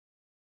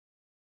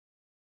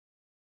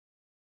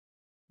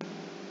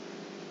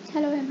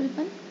Hello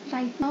everyone.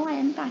 Right now I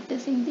am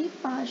practicing the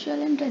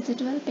partial and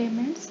residual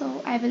payment,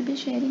 so I will be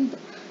sharing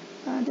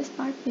this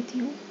part with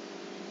you.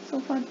 So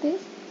for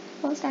this,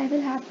 first I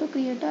will have to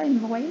create an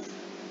invoice.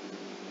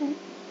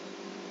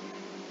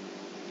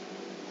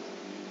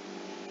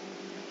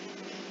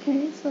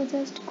 Okay, so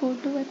just go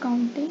to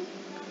accounting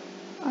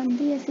on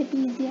the SAP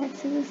Easy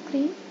Access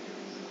screen,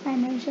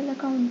 financial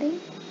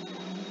accounting,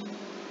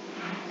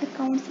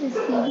 accounts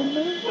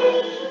receivable.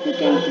 You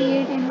can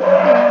create in AR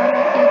or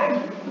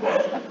AP,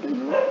 it's up to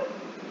you.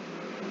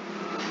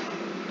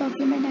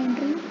 Document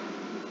entry,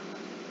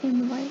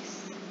 invoice.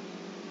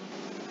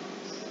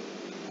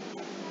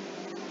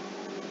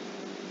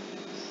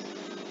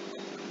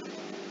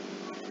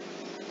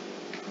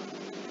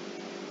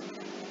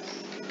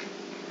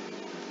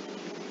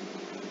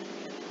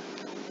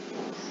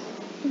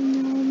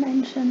 Now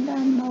mention the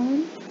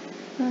amount.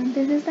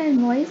 This is the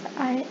invoice.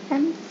 I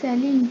am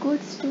selling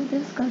goods to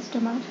this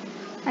customer.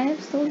 I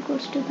have sold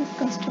goods to this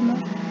customer.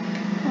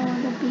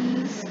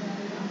 Rupees,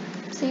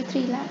 say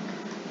 3 lakh.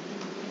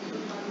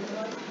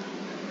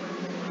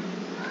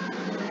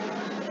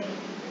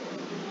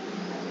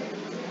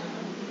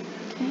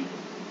 Okay.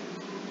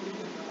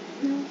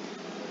 Now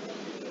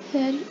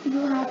here you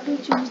have to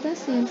choose the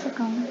sales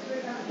account.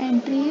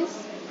 Entry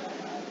is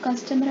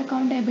customer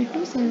account debit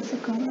to sales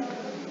account.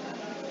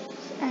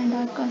 And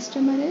our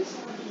customer is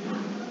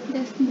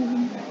this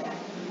moving.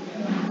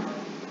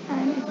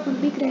 And it will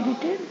be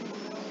credited.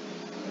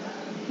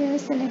 Here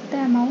select the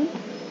amount.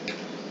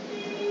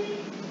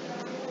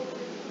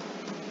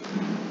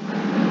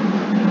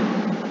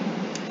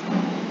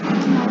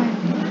 Now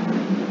enter.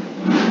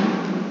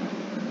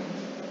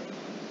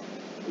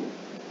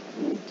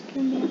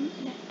 Give me a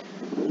minute.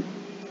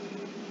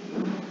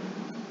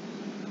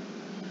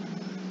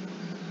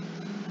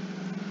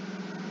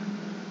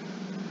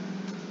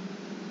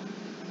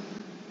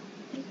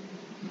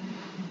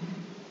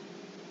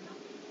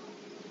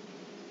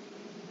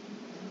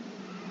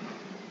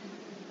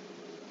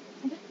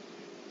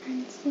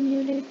 And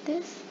simulate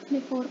this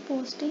before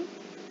posting.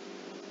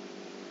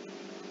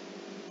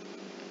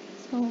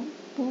 So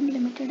boom,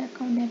 limited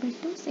account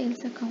debit to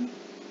sales account.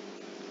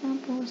 Now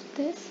post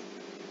this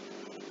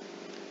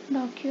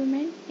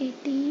document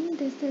 18.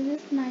 This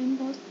is 9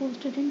 was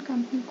posted in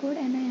company code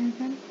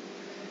NIL1.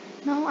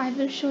 Now I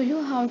will show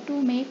you how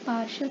to make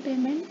partial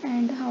payment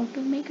and how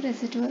to make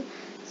residual.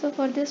 So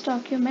for this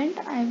document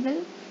I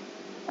will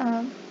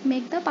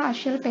make the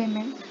partial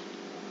payment.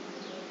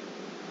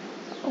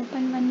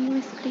 Open one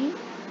new screen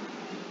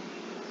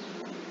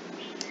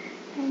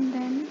and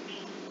then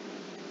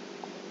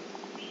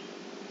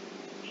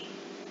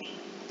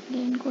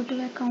again go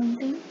to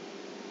accounting,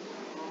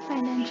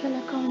 financial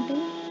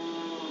accounting,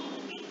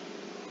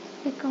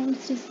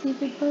 accounts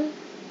receivable,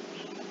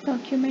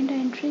 document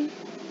entry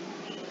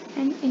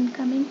and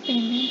incoming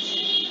payments.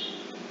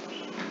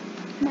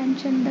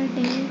 Mention the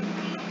date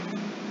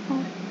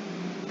of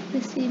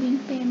receiving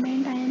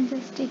payment. I am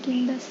just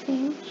taking the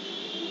same.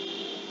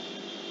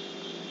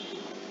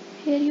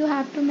 Here you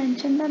have to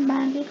mention the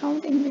bank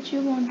account in which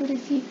you want to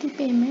receive the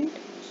payment.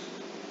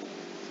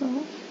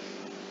 So,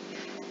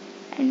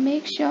 and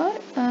make sure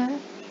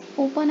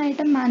open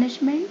item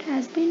management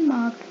has been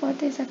marked for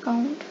this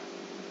account.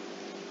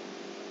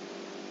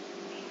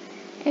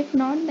 If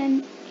not,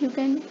 then you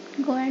can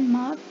go and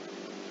mark.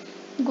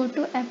 Go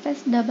to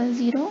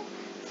FS00,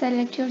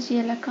 select your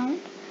GL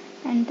account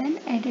and then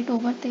add it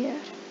over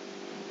there.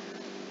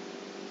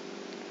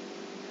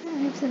 I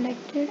have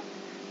selected.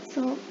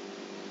 So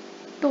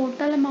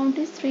total amount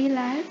is 3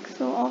 lakh.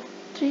 So of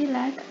 3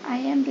 lakh I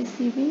am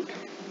receiving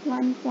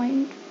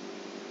 1.5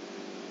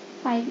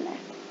 lakh.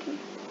 Okay.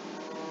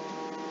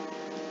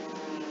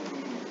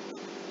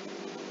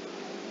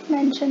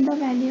 Mention the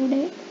value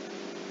date.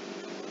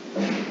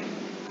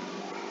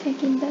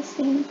 Taking the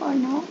same for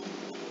now.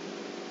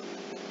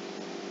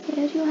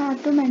 Here you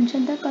have to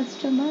mention the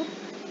customer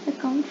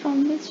account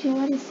from which you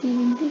are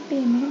receiving the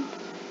payment.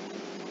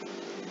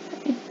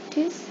 It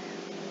is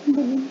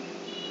boom.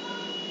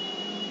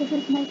 This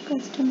is my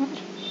customer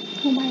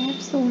whom I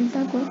have sold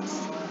the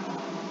goods.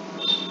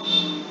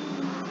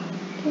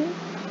 Okay,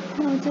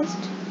 now just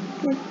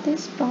click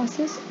this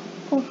process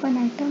open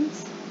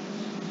items.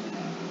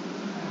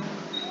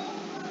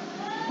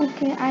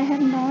 Okay, I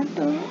have not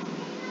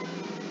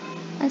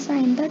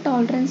assigned the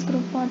tolerance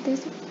group for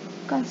this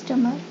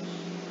customer.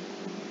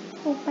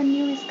 Open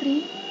new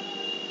screen.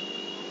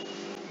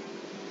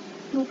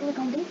 Go to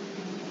accounting.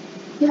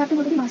 You have to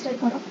go to the master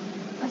record of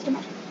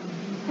customer,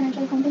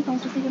 financial accounting,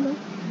 accounts receivable,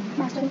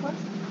 master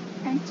records,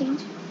 and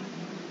change.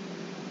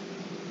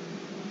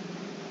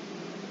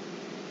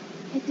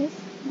 It is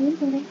boom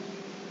moving.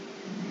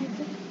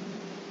 Exit.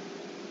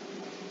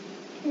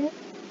 Here,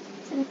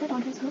 select the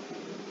tolerance group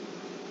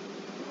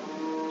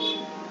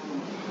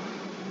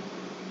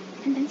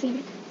and then save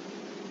it.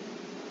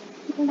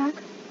 Go back.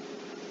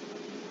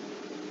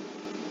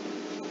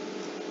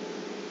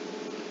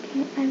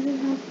 Okay, I will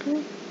have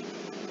to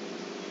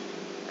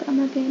come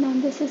again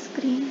on this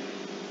screen.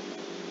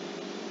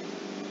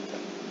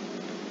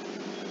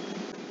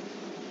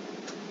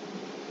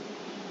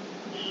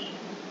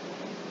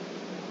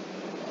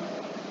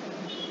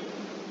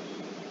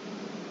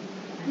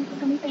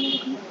 payment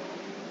account.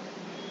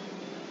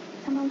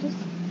 Amount is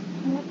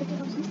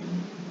 1,50,000.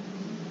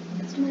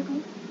 Customer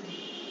account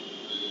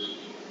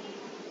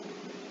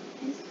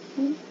is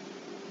home.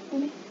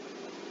 Only.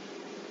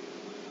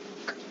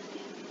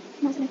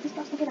 Now select this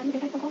process. Okay, value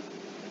data I forgot.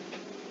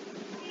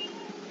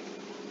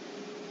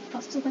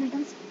 Process open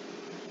items.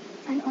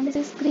 And on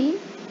this screen,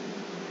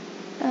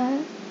 there are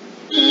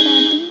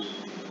the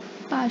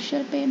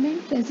partial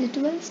payment,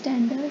 residual,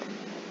 standard.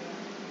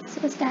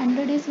 So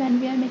standard is when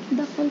we are making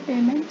the full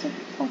payment. So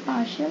for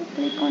partial,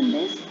 click on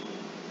this.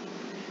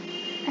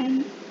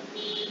 And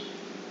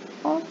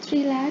of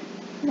 3 lakh,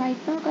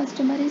 right now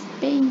customer is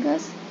paying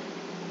us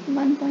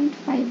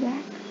 1.5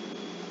 lakh.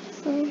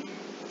 So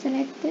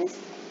select this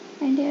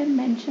and here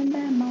mention the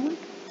amount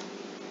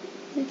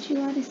which you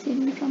are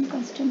receiving from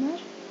customer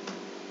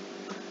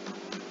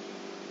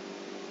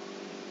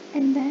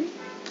and then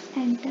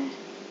enter.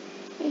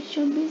 It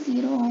should be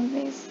 0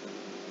 always.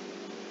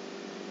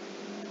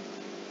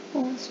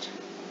 Post.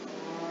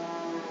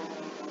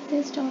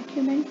 This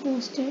document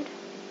posted.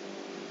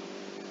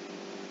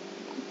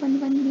 Open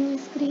one new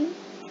screen.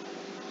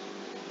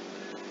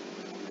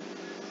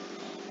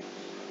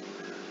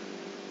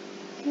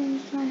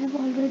 Yes, I have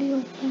already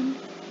opened.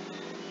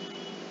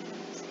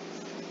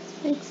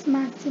 6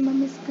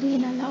 maximum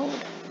screen allowed.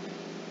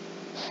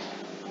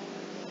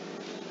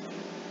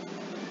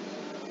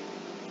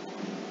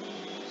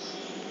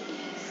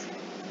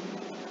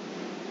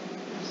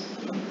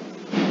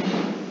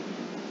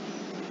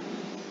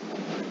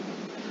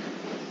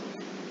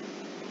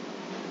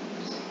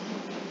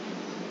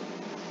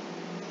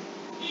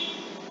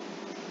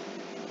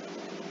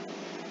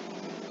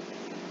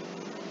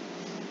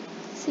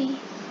 See,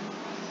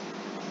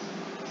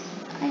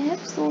 I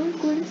have sold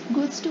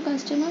goods to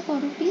customer for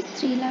rupees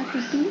 3 lakh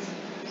rupees.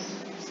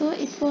 So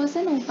it was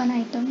an open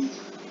item.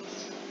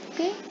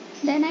 Okay.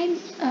 Then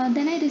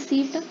I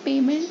received a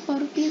payment for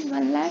rupees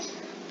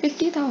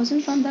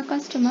 1,50,000 from the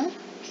customer.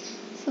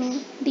 So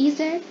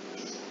DZ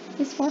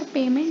is for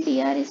payment,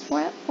 DR is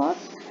for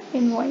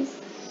invoice.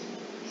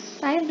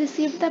 I have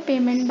received the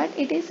payment, but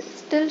it is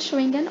still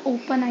showing an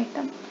open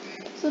item.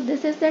 So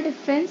this is the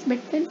difference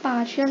between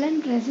partial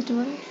and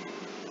residual.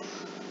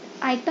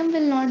 Item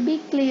will not be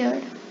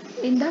cleared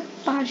in the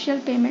partial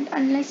payment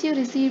unless you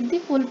receive the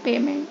full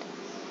payment.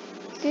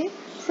 Okay,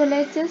 so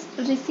let's just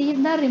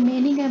receive the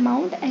remaining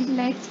amount and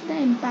let's see the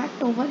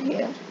impact over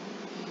here.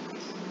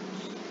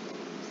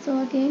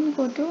 So again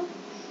go to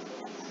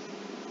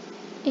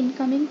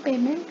incoming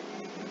payment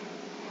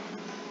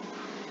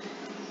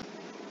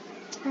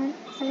and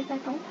select the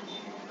account.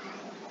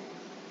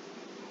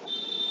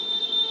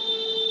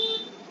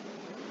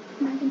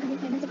 Bank incoming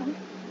payments account.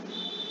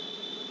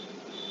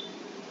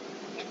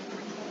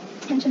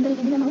 Mention the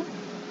remaining amount,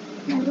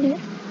 value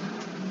date,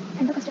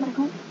 and the customer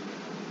account.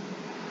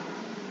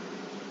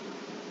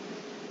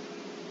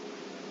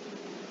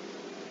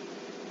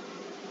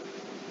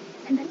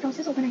 And then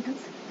process open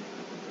items.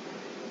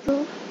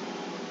 So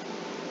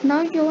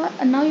now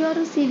you are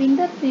receiving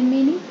the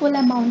remaining full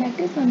amount, that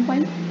is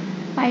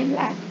 1.5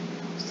 lakh.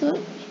 So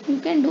you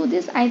can do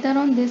this either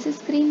on this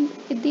screen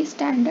with the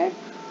standard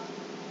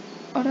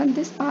or on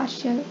this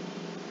partial.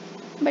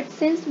 But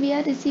since we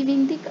are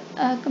receiving the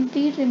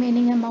complete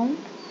remaining amount,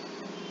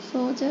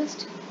 so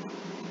just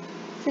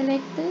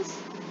select this.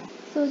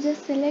 So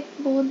just select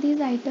both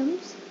these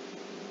items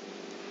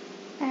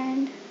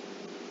and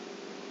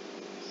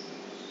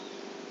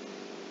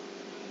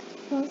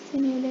first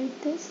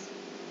simulate this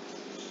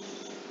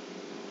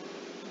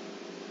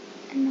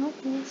and now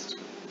post.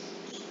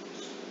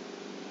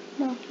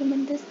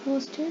 Document is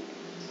posted.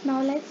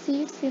 Now let's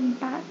see its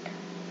impact.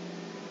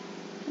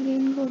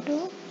 Again go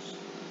to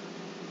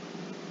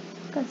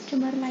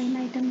customer line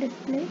item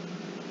display,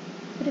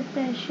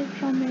 refresh it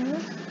from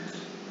here.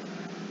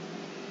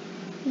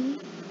 See,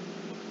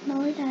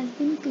 now it has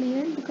been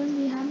cleared because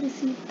we have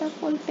received the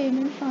full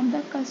payment from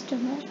the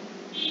customer.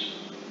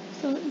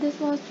 So this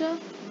was the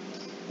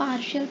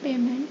partial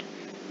payment.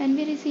 When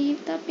we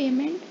receive the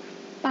payment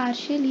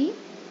partially,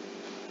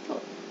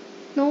 so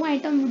no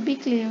item would be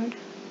cleared.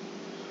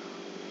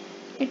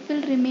 It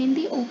will remain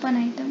the open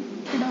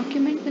item. The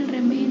document will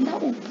remain the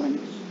open.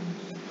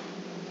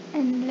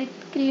 And let's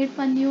create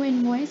one new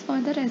invoice for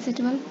the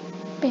residual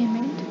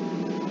payment.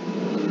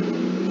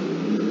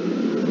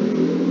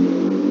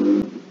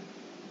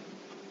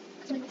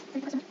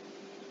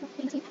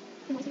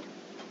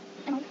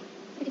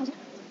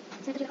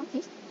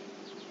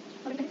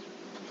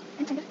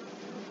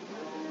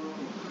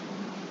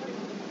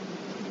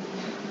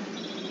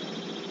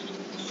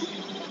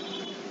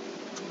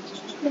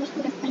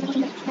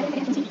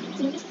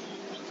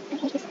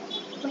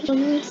 Show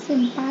you its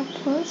impact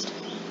first.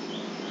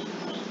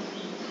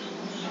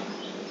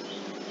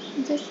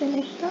 Just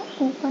select the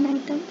open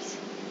items.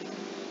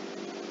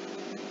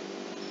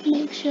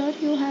 Make sure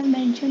you have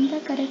mentioned the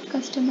correct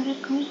customer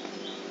account.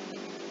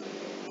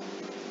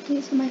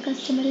 Okay, so my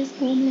customer is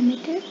Home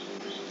Limited.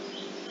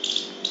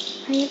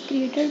 I have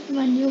created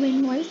one new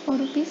invoice for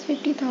rupees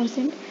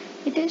 50,000.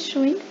 It is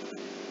showing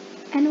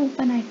an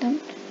open item.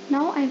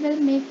 Now I will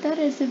make the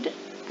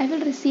I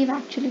will receive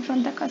actually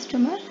from the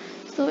customer,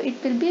 so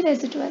it will be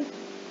residual.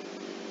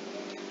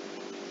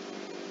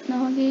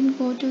 Now again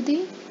go to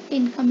the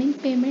incoming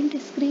payment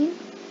screen.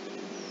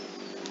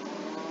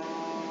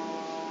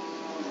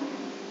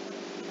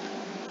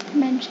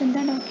 Mention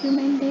the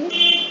document date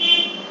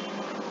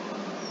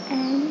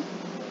and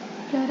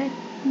your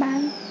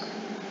bank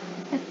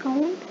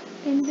account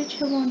in which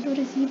you want to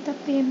receive the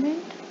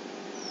payment.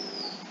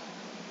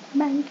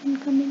 Bank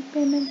incoming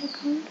payment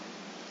account,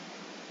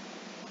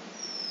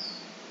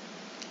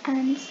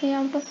 and say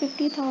out of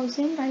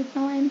 50,000 right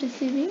now I am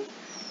receiving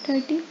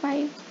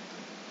 35.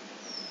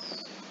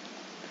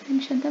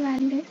 Mention the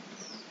value date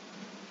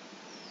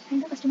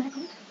and the customer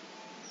account.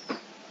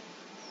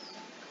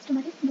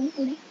 Customer is Boom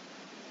Pune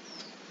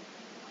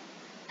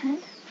and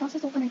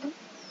process open item.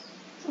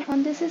 So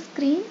on this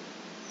screen,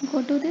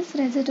 go to this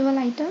residual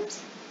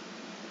items.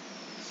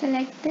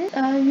 Select this.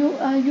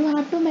 You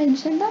have to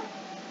mention the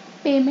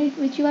payment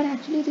which you are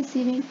actually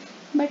receiving,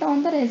 but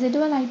on the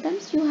residual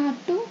items you have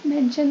to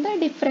mention the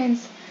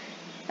difference.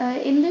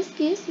 In this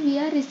case we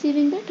are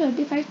receiving the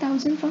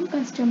 35,000 from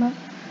customer,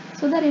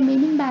 so the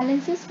remaining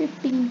balance is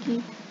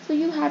 15k, so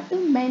you have to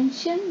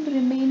mention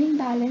remaining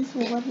balance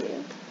over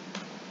here.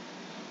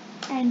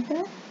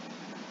 Enter,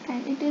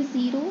 and it is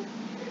 0.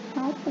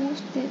 Now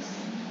post this.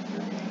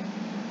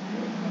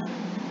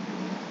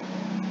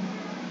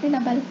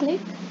 Double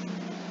click.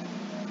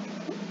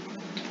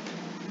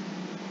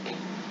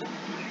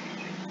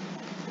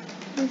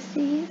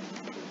 Receive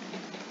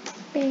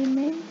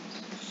payment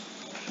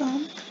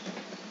from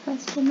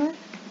customer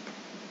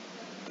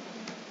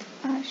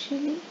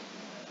partially.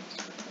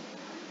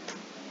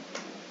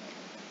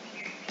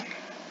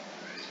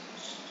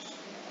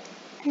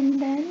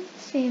 And then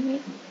save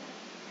it.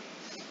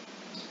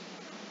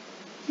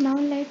 Now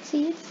let's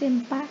see its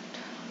impact.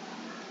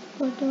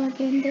 Go to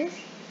again this,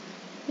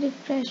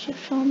 refresh it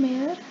from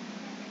here.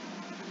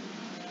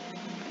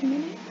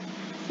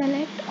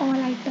 Select all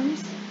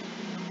items,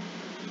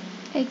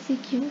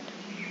 execute.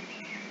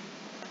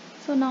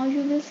 So now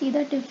you will see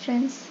the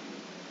difference.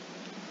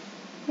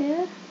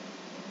 Here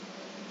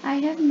I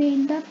have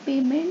made the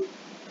payment,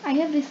 I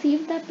have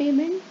received the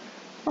payment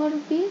for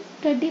rupees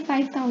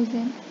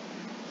 35,000.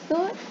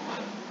 So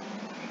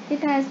it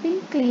has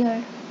been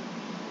cleared,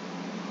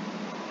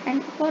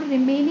 and for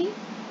remaining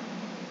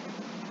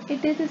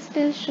it is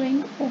still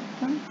showing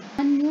open.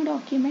 A new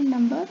document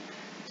number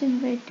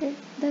generated.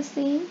 The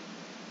same,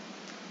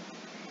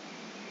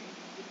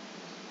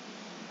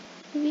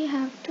 we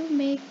have to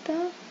make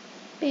the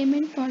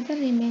payment for the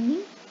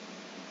remaining.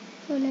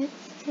 So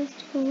let's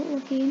just go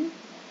again,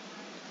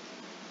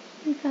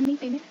 incoming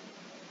payment,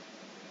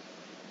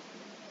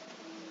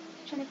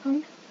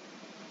 account,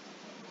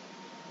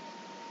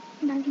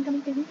 bank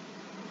incoming payment,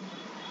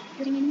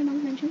 the remaining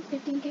amount mentioned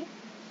 15k,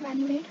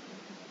 value date,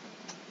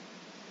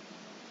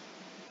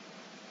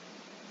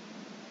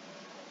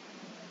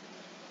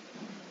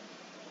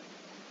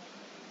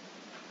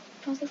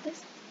 process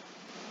this.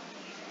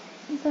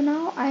 So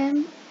now I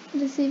am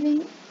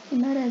receiving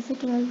in a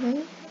residual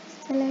way.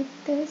 Select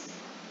this.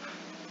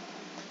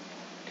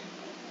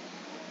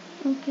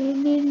 Okay,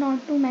 need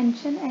not to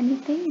mention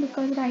anything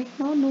because right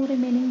now no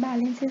remaining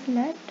balance is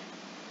left.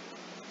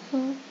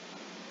 So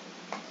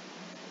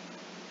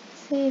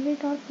save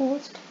it or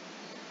post.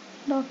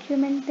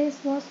 Document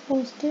this was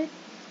posted.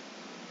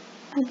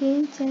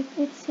 Again check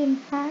its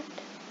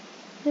impact.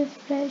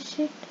 Refresh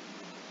it.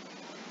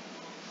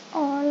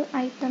 All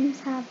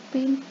items have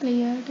been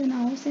cleared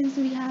now since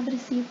we have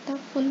received the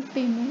full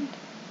payment.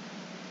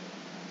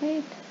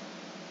 Right?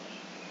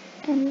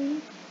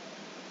 And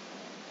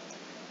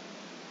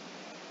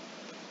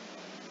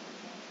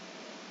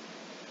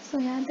so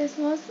yeah, this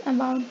was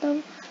about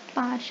the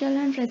partial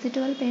and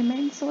residual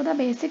payment. So the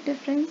basic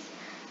difference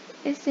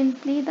is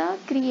simply the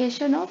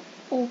creation of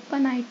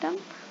open item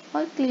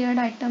or cleared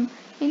item.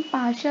 In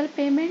partial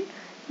payment,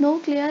 no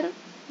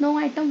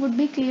item would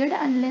be cleared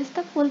unless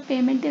the full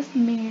payment is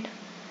made.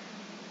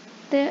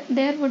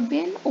 There would be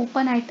an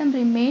open item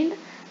remained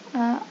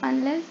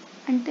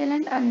until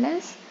and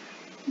unless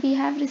we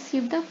have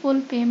received the full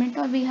payment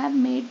or we have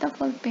made the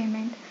full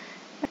payment.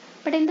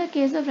 But in the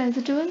case of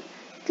residual,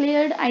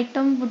 cleared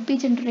item would be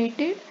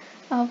generated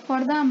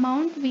for the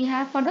amount we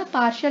have, for the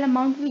partial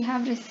amount we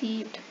have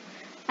received,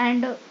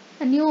 and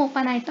a new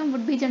open item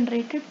would be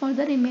generated for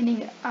the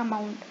remaining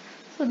amount.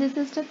 So this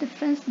is the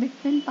difference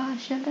between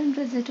partial and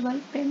residual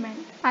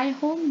payment. I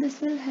hope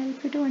this will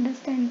help you to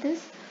understand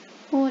this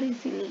more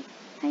easily.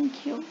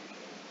 Thank you.